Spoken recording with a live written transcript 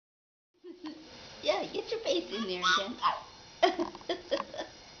Yeah, get your face in there again.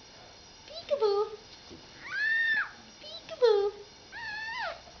 Peekaboo. Peekaboo.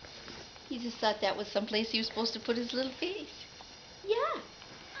 He just thought that was someplace he was supposed to put his little face. Yeah.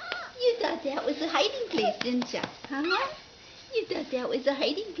 You thought that was a hiding place, didn't you? Huh? You thought that was a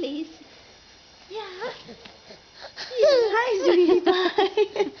hiding place. Yeah. Hi, sweetie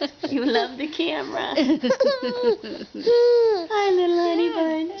pie. You love the camera. Hi, little honey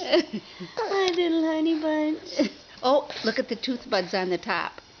bunch. Hi, little honey bunch. Oh, look at the tooth buds on the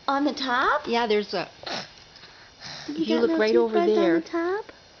top. On the top? Yeah, there's a... You, you look right over there. On the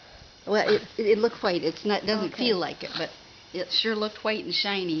top? Well, it looked white. It's not. Doesn't feel like it, but it sure looked white and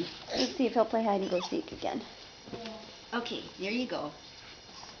shiny. Let's see if he'll play hide and go seek again. Okay, there you go.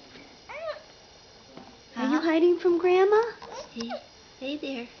 Are you hiding from Grandma? Hey, hey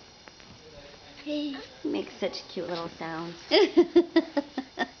there. Hey. He makes such cute little sounds.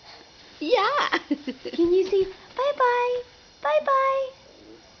 Yeah. Can you see? Bye bye. Bye bye.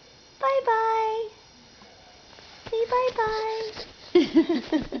 Bye bye. Say bye bye.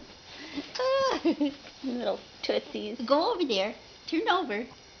 Little tootsies. Go over there. Turn over.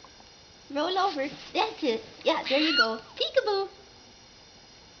 Roll over. That's it. Yeah, there you go. Peekaboo.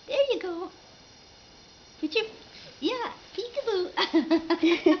 There you go. Put your... Yeah, peekaboo.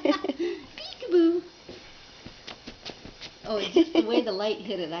 Peekaboo. Oh, it's just the way the light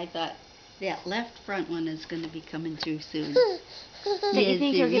hit it. I thought that left front one is going to be coming through soon. Do you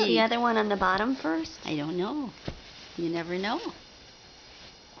think you'll get the other one on the bottom first? I don't know. You never know.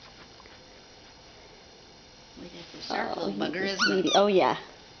 Boy, that's a sharp little bugger, isn't it? Oh, yeah.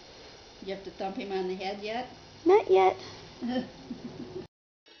 You have to thump him on the head yet? Not yet.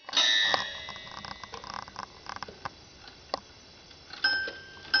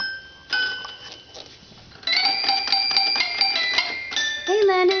 Hey,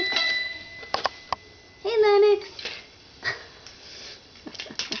 Lennox. Hey, Lennox.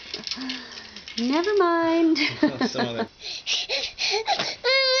 Never mind.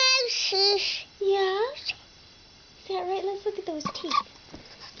 Yeah? Is that right? Let's look at those teeth.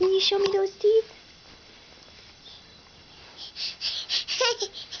 Can you show me those teeth?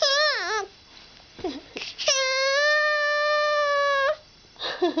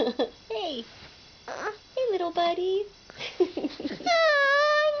 Hey. Hey, little buddy.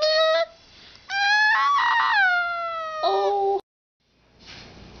 Oh.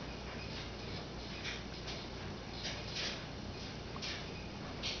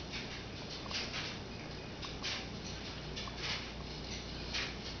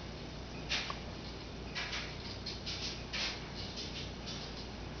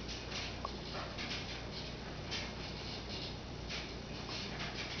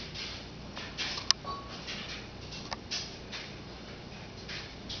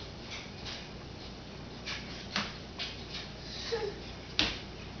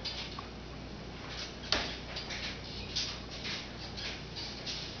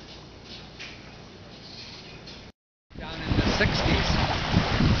 Down in the 60s.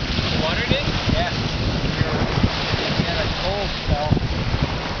 The water did? Yeah. We had a cold spell.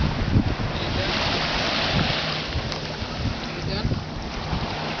 You done?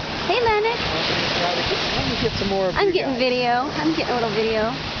 Hey, Lennox. Let me get some more of I'm getting video. I'm getting a little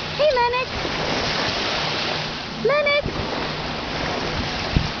video. Hey, Lennox. Lennox.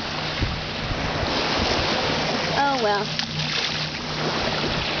 Oh, well.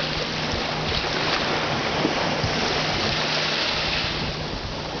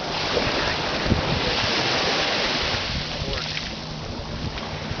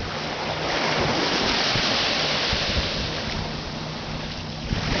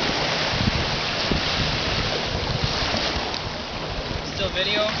 Still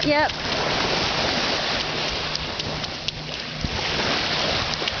video? Yep.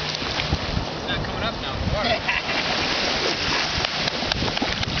 It's not coming up now. Water.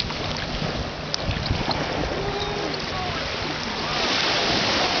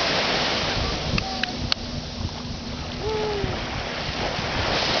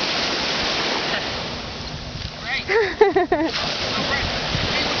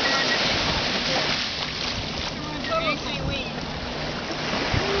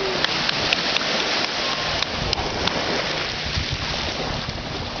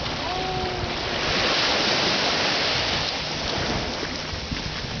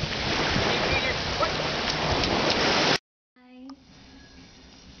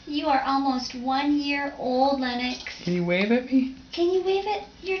 You are almost 1 year old, Lennox. Can you wave at me? Can you wave at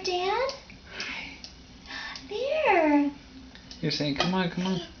your dad? There. You're saying, come on, come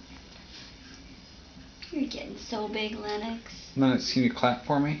on. You're getting so big, Lennox. Lennox, can you clap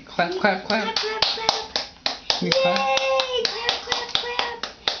for me? Clap, clap, clap. Clap, clap, clap. Can you Yay! clap? Clap, clap, clap.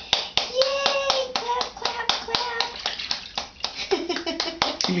 Yay! Clap, clap,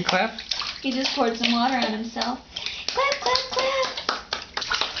 clap. Can you clap? He just poured some water on himself. Clap, clap, clap.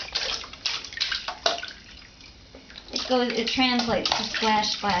 It translates to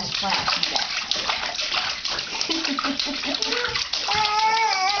splash, splash, splash.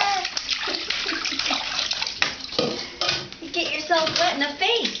 You get yourself wet in the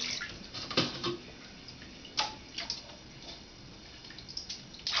face.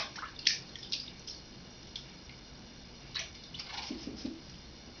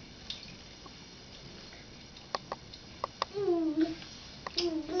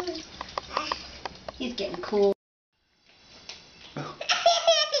 He's getting cool.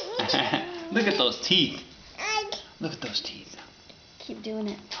 Look at those teeth. Look at those teeth. Keep doing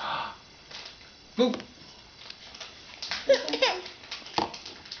it. Boo.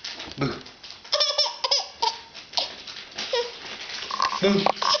 Boo. Boo.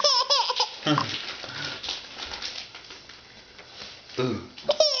 Boo.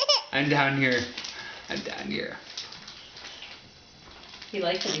 I'm down here. I'm down here. He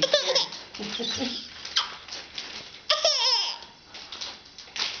likes to be scared.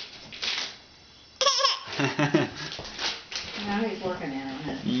 Now he's working at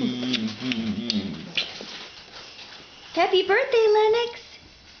it. Happy birthday, Lennox!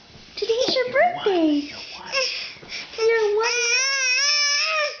 Today's your birthday.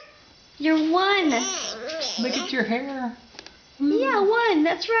 You're one. Look at your hair. Yeah, one.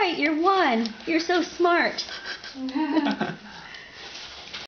 That's right. You're one. You're so smart.